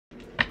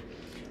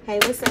Hey,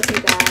 what's up,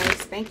 you guys?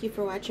 Thank you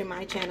for watching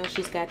my channel.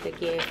 She's got the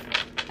gift.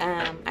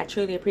 I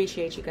truly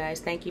appreciate you guys.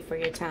 Thank you for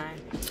your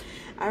time.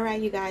 All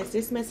right, you guys,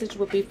 this message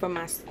will be for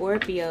my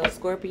Scorpio.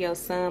 Scorpio,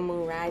 Sun,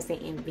 Moon,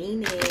 Rising, and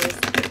Venus.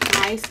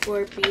 Hi,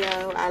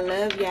 Scorpio. I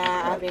love y'all.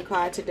 I've been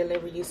called to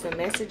deliver you some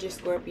messages,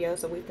 Scorpio.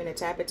 So we finna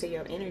tap into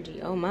your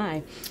energy. Oh,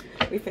 my.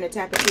 We finna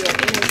tap into your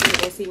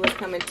energy and see what's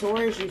coming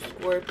towards you,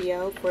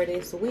 Scorpio, for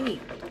this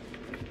week.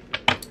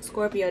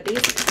 Scorpio,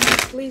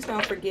 please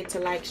don't forget to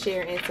like,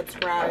 share, and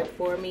subscribe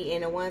for me.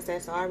 And the ones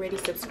that's already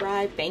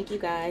subscribed, thank you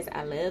guys.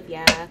 I love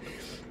y'all.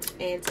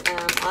 And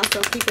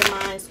also keep in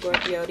mind,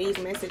 Scorpio, these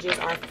messages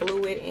are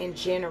fluid in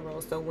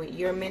general. So when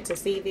you're meant to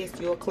see this,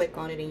 you'll click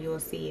on it and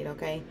you'll see it,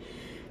 okay?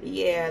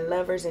 Yeah,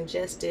 lovers and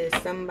justice.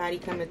 Somebody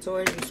coming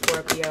towards you,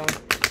 Scorpio.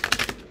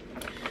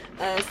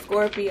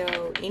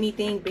 Scorpio,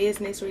 anything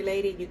business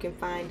related, you can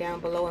find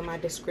down below in my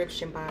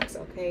description box,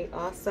 okay?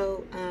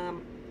 Also,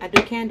 I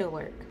do candle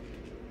work.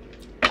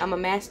 I'm a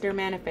master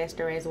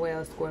manifester as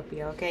well,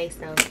 Scorpio, okay?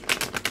 So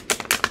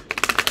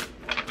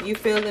you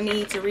feel the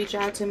need to reach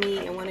out to me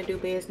and want to do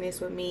business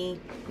with me,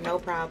 no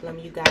problem,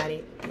 you got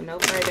it. With no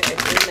further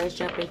ado, let's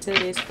jump into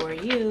this for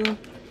you.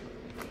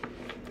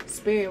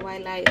 Spirit,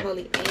 white light,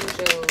 holy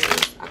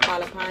angels, I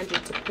call upon you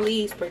to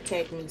please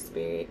protect me,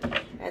 Spirit,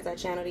 as I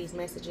channel these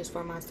messages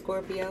for my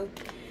Scorpio.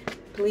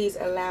 Please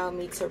allow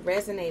me to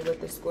resonate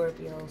with the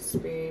Scorpio,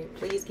 Spirit.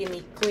 Please give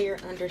me clear,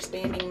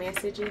 understanding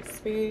messages,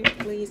 Spirit,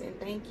 please, and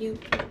thank you.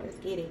 Let's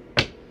get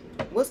it.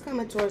 What's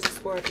coming towards the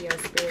Scorpio,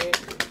 Spirit?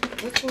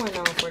 What's going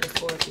on for the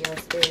Scorpio,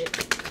 Spirit?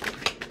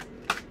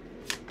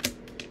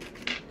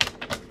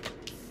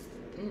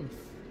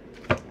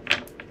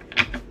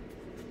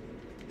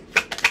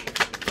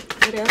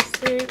 What else,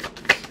 Spirit?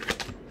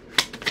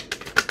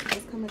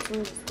 What's coming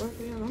towards the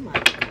Scorpio? Oh my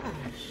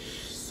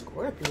gosh.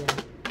 Scorpio.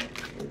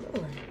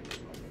 Lord.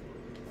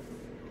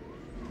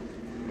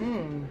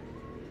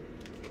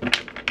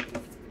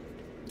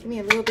 Give me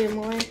a little bit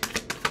more.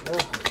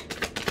 Ugh.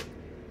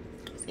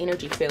 This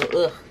energy feel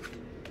ugh.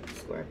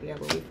 Scorpio,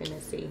 but we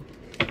finna see.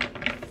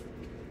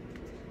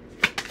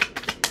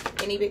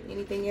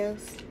 Anything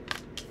else?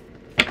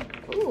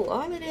 Ooh,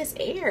 all of this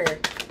air.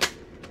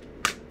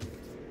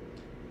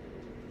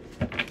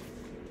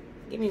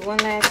 Give me one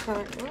last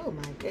card. Oh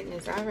my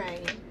goodness. All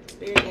right.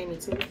 Spirit gave me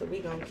two, so we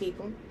gonna keep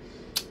them.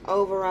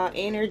 Overall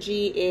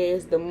energy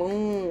is the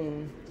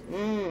moon.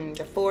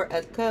 The 4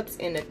 of Cups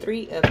and the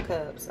 3 of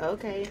Cups.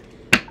 Okay.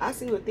 I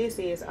see what this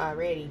is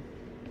already.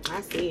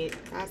 I see it.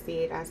 I see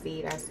it. I see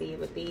it. I see it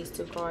with these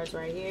two cards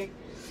right here.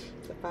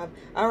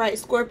 All right,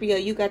 Scorpio,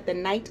 you got the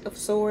Knight of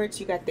Swords.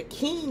 You got the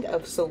King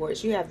of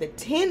Swords. You have the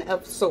 10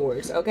 of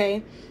Swords,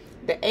 okay?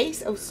 The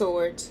Ace of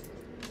Swords,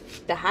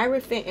 the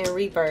Hierophant in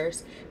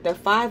reverse, the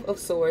 5 of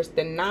Swords,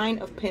 the 9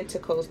 of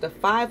Pentacles, the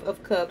 5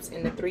 of Cups,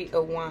 and the 3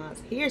 of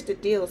Wands. Here's the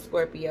deal,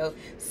 Scorpio.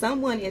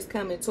 Someone is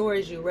coming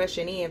towards you,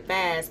 rushing in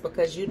fast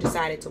because you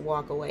decided to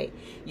walk away.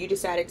 You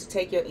decided to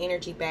take your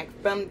energy back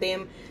from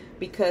them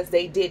because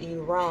they did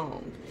you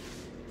wrong.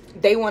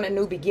 They want a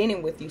new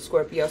beginning with you,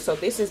 Scorpio. So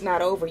this is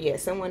not over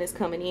yet. Someone is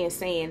coming in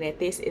saying that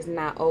this is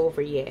not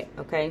over yet,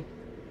 okay?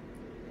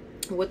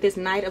 With this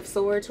Knight of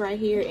Swords right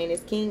here and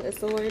this King of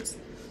Swords,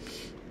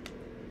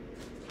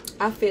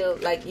 I feel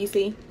like, you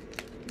see,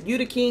 you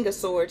the King of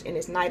Swords and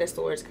this Knight of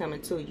Swords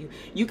coming to you.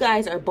 You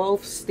guys are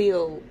both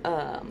still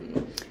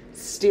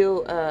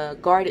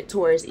guarded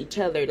towards each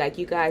other. Like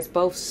you guys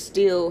both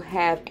still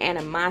have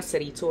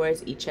animosity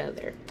towards each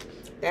other.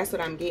 That's what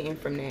I'm getting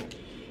from that.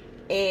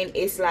 And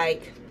it's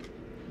like,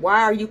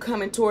 why are you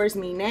coming towards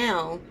me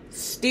now?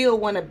 Still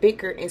want to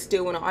bicker and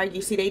still want to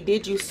argue. See, they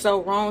did you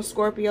so wrong,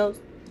 Scorpio,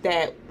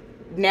 that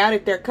now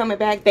that they're coming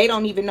back, they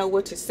don't even know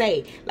what to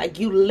say. Like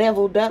you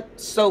leveled up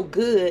so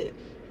good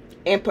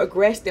and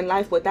progressed in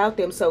life without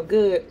them so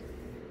good,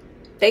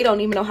 they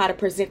don't even know how to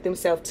present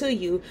themselves to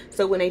you.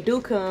 So when they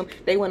do come,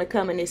 they want to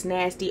come in this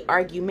nasty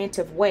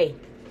argumentative way,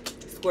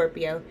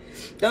 Scorpio.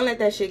 Don't let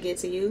that shit get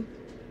to you.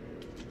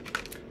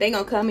 They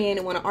gonna come in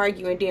and want to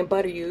argue and then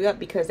butter you up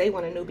because they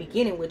want a new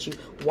beginning with you.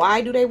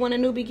 Why do they want a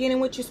new beginning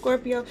with you,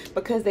 Scorpio?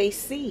 Because they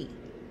see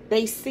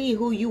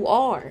who you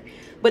are.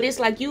 But it's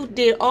like you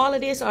did all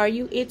of this,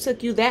 it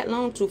took you that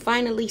long to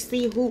finally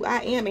see who I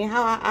am and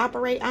how I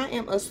operate. I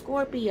am a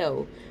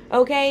Scorpio,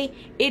 okay?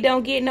 It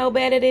don't get no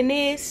better than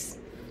this.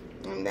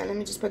 Let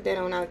me just put that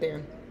on out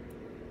there.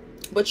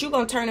 But you're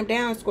going to turn them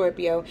down,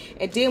 Scorpio.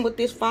 And then with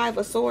this 5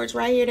 of Swords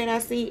right here that I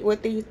see,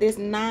 with this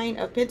 9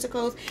 of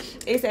Pentacles,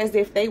 it's as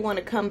if they want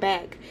to come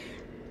back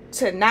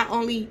to not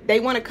only, they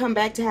want to come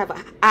back to have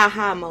an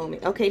aha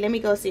moment. Okay, let me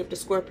go see if the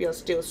Scorpio's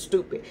still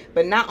stupid.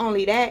 But not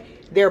only that,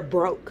 they're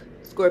broke,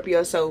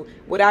 Scorpio. So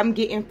what I'm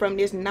getting from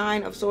this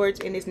 9 of Swords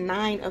and this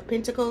 9 of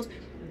Pentacles,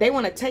 they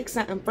want to take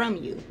something from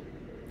you.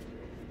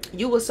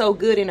 You were so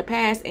good in the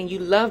past and you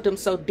loved them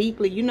so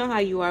deeply. You know how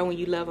you are when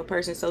you love a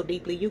person so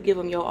deeply. You give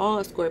them your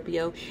all,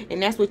 Scorpio. And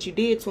that's what you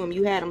did to them.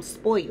 You had them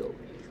spoiled.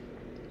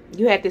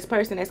 You had this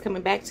person that's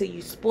coming back to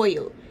you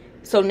spoiled.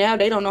 So now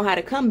they don't know how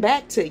to come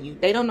back to you.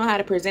 They don't know how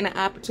to present an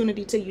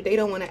opportunity to you. They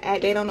don't want to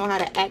act. They don't know how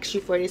to ask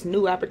you for this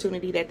new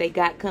opportunity that they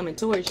got coming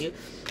towards you.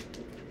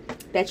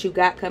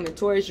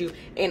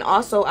 And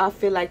also I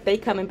feel like they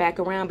coming back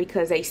around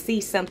because they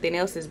see something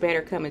else is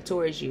better coming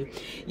towards you.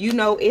 You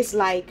know, it's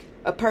like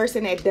a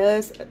person that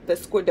does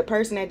the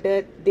person that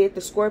did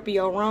the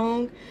Scorpio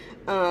wrong.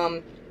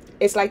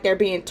 It's like they're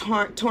being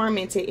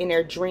tormented in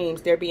their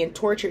dreams. They're being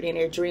tortured in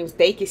their dreams.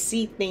 They can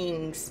see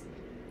things,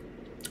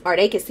 or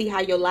they can see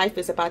how your life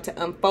is about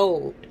to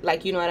unfold.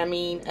 Like, you know what I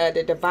mean?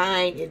 The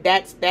divine,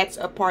 that's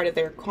a part of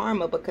their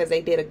karma because they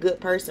did a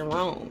good person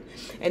wrong.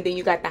 And then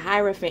you got the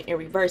Hierophant in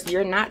reverse.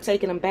 You're not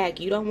taking them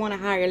back. You don't want a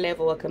higher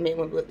level of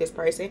commitment with this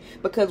person,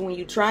 because when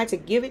you try to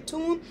give it to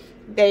them,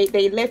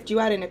 they left you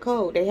out in the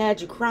cold. They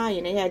had you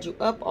crying. They had you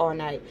up all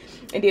night.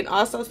 And then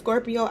also,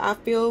 Scorpio, I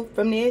feel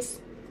from this,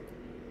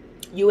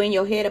 you in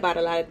your head about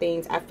a lot of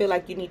things. I feel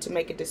like you need to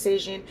make a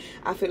decision.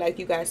 I feel like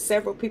you got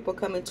several people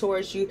coming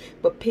towards you,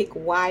 but pick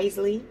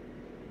wisely.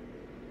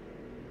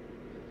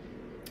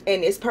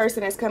 And this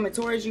person that's coming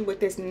towards you with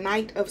this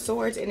Knight of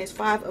Swords and this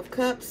Five of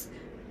Cups,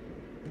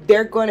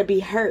 they're going to be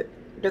hurt.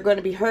 They're going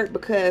to be hurt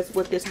because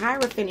with this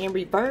Hierophant in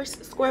reverse,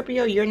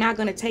 Scorpio, you're not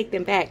going to take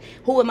them back.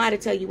 Who am I to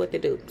tell you what to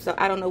do? So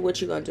I don't know what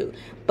you're going to do.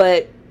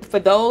 But for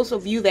those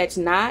of you that's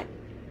not,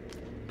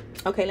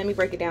 okay, let me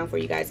break it down for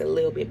you guys a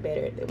little bit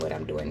better than what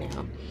I'm doing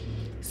now.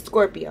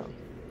 Scorpio,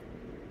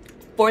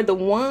 for the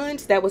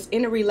ones that was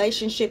in a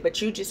relationship,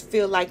 but you just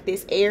feel like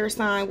this air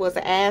sign was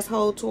an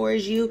asshole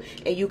towards you,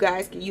 and you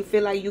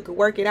feel like you could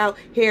work it out,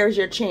 here's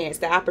your chance.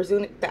 The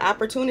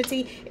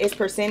opportunity is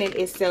presenting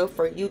itself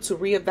for you to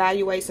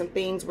reevaluate some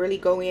things, really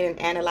go in and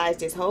analyze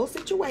this whole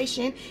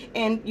situation,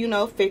 and, you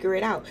know, figure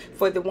it out.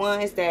 For the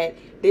ones that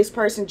this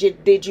person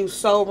did you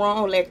so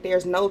wrong, like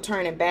there's no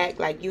turning back,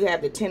 like you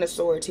have the Ten of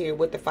Swords here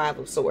with the Five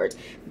of Swords.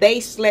 They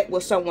slept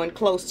with someone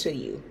close to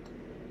you.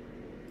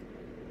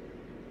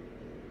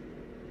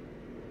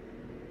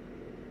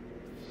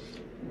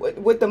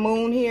 With the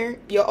Moon here,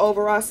 your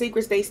overall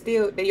secrets,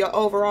 your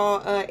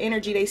overall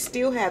energy, they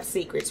still have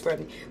secrets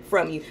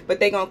from you,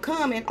 but they're gonna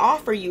come and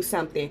offer you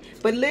something.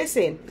 But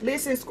listen,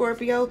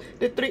 Scorpio,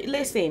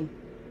 listen,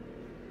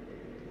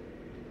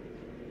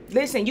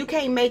 you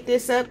can't make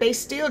this up. They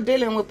still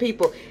dealing with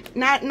people.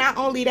 Not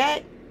only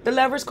that, the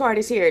Lover's card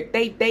is here.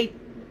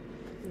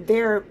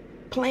 They're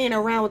playing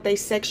around with their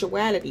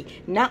sexuality.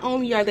 Not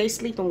only are they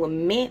sleeping with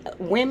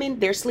women,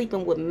 they're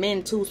sleeping with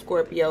men too,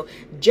 Scorpio.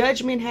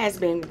 Judgment has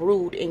been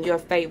ruled in your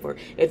favor.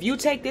 If you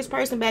take this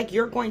person back,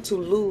 you're going to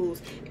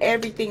lose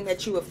everything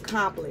that you have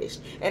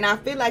accomplished. And I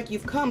feel like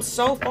you've come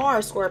so far,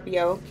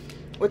 Scorpio.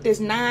 With this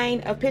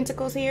Nine of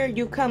Pentacles here,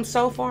 you've come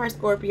so far,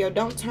 Scorpio.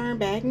 Don't turn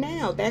back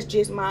now. That's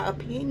just my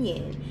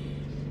opinion.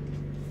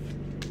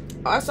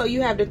 Also,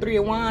 you have the Three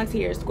of Wands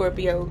here,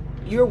 Scorpio.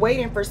 You're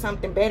waiting for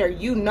something better.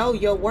 You know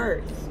your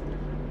worth.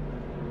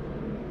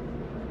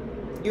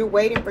 You're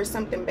waiting for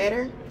something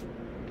better.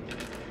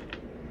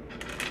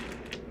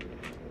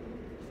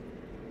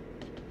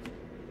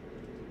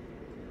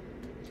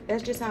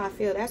 That's just how I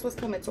feel. That's what's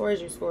coming towards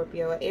you,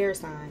 Scorpio. An air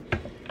sign.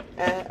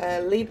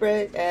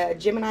 Libra,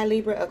 Gemini,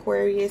 Libra,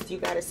 Aquarius. You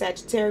got a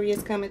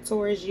Sagittarius coming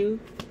towards you.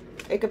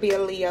 It could be a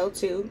Leo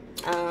too.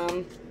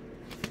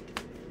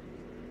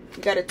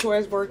 You got a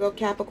Taurus, Virgo,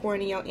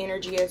 Capricorn in your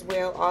energy as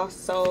well.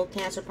 Also,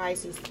 Cancer,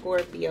 Pisces,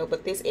 Scorpio.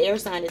 But this air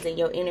sign is in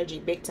your energy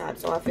big time.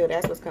 So I feel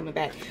that's what's coming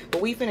back.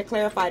 But we finna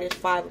clarify this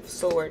Five of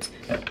Swords.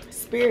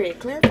 Spirit,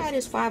 clarify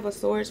this Five of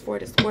Swords for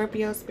the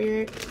Scorpio,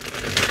 Spirit.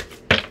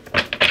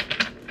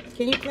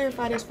 Can you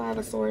clarify this Five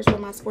of Swords for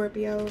my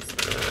Scorpios?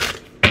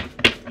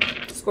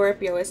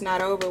 Scorpio, it's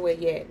not over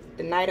with yet.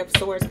 The Knight of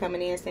Swords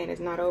coming in saying it's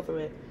not over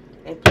with.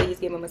 And please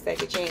give them a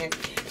second chance.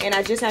 And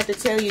I just have to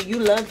tell you, you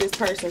love this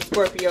person,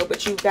 Scorpio,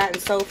 but you've gotten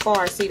so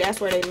far. See,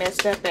 that's where they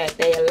messed up at.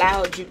 They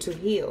allowed you to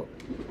heal.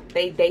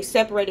 They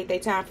separated their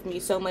time from you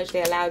so much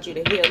they allowed you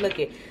to heal. Look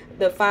at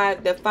the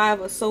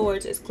Five of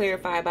Swords is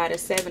clarified by the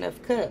Seven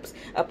of Cups.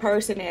 A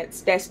person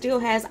that still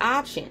has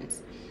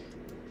options.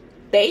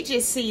 They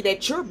just see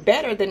that you're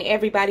better than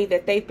everybody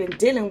that they've been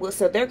dealing with,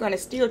 so they're going to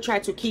still try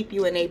to keep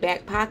you in their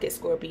back pocket,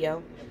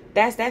 Scorpio.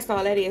 That's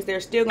all that is.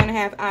 They're still going to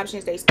have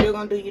options. They still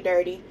going to do you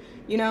dirty.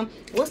 You know,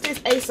 what's this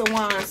Ace of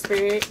Wands,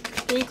 Spirit?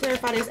 Can you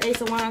clarify this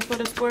Ace of Wands for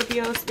the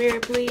Scorpio,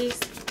 Spirit, please?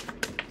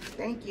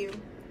 Thank you.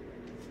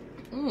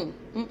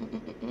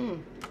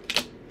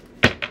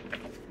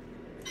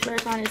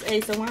 Clarify this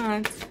Ace of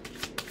Wands.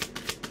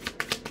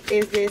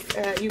 Is this,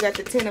 you got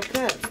the Ten of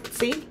Cups.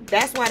 See,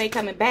 that's why they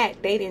coming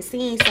back. They didn't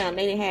see something.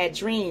 They didn't have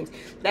dreams.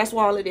 That's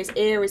why all of this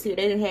air is here.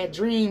 They didn't have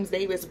dreams.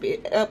 They was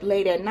up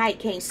late at night,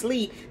 can't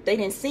sleep. They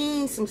didn't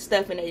seen some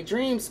stuff in their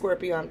dreams,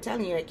 Scorpio. I'm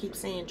telling you, I keep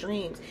saying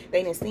dreams.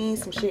 They didn't seen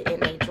some shit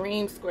in their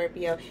dreams,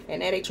 Scorpio.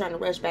 And now they trying to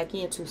rush back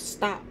in to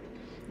stop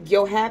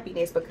your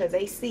happiness because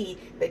they see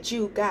that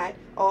you got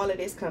all of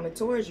this coming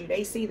towards you.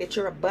 They see that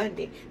you're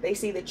abundant. They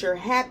see that you're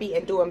happy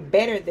and doing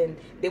better than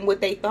what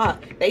they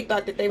thought. They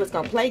thought that they was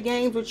going to play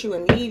games with you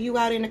and leave you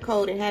out in the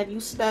cold and have you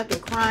stuck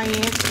and crying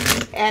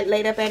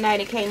late up at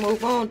night and can't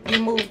move on. You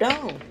moved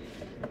on.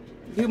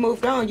 You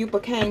moved on. You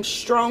became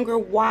stronger,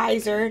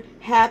 wiser,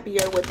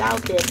 happier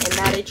without them. And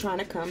now they're trying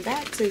to come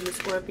back to you,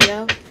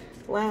 Scorpio.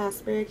 Wow,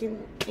 Spirit,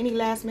 any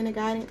last minute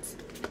guidance?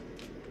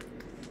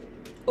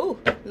 Ooh,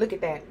 look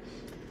at that.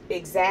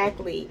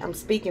 Exactly. I'm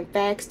speaking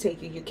facts to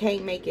you. You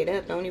can't make it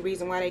up. The only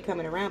reason why they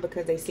coming around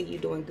because they see you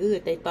doing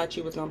good. They thought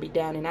you was going to be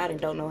down and out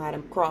and don't know how to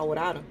crawl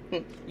without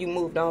them. You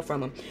moved on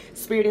from them.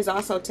 Spirit is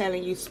also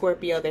telling you,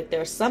 Scorpio, that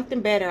there's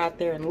something better out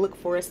there and look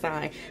for a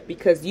sign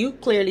because you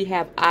clearly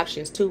have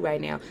options too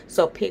right now.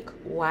 So pick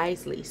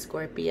wisely,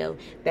 Scorpio.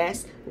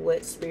 That's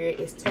what Spirit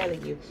is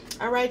telling you.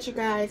 All right, you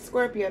guys.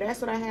 Scorpio,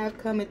 that's what I have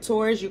coming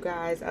towards you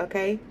guys,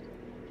 okay?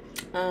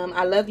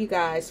 I love you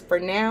guys. For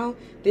now,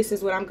 this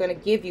is what I'm going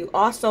to give you.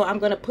 Also, I'm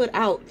going to put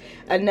out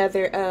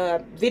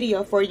another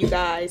video for you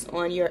guys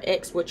on your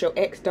ex, what your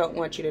ex don't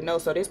want you to know.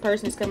 So this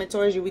person is coming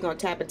towards you. We're going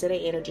to tap into their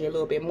energy a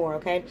little bit more,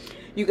 okay?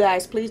 You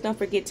guys, please don't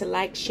forget to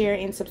like, share,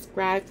 and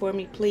subscribe for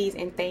me, please.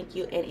 And thank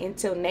you. And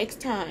until next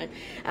time,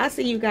 I'll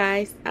see you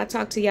guys. I'll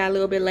talk to y'all a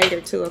little bit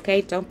later too,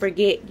 okay? Don't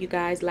forget, you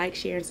guys, like,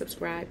 share, and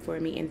subscribe for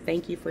me. And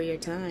thank you for your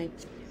time.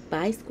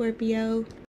 Bye, Scorpio.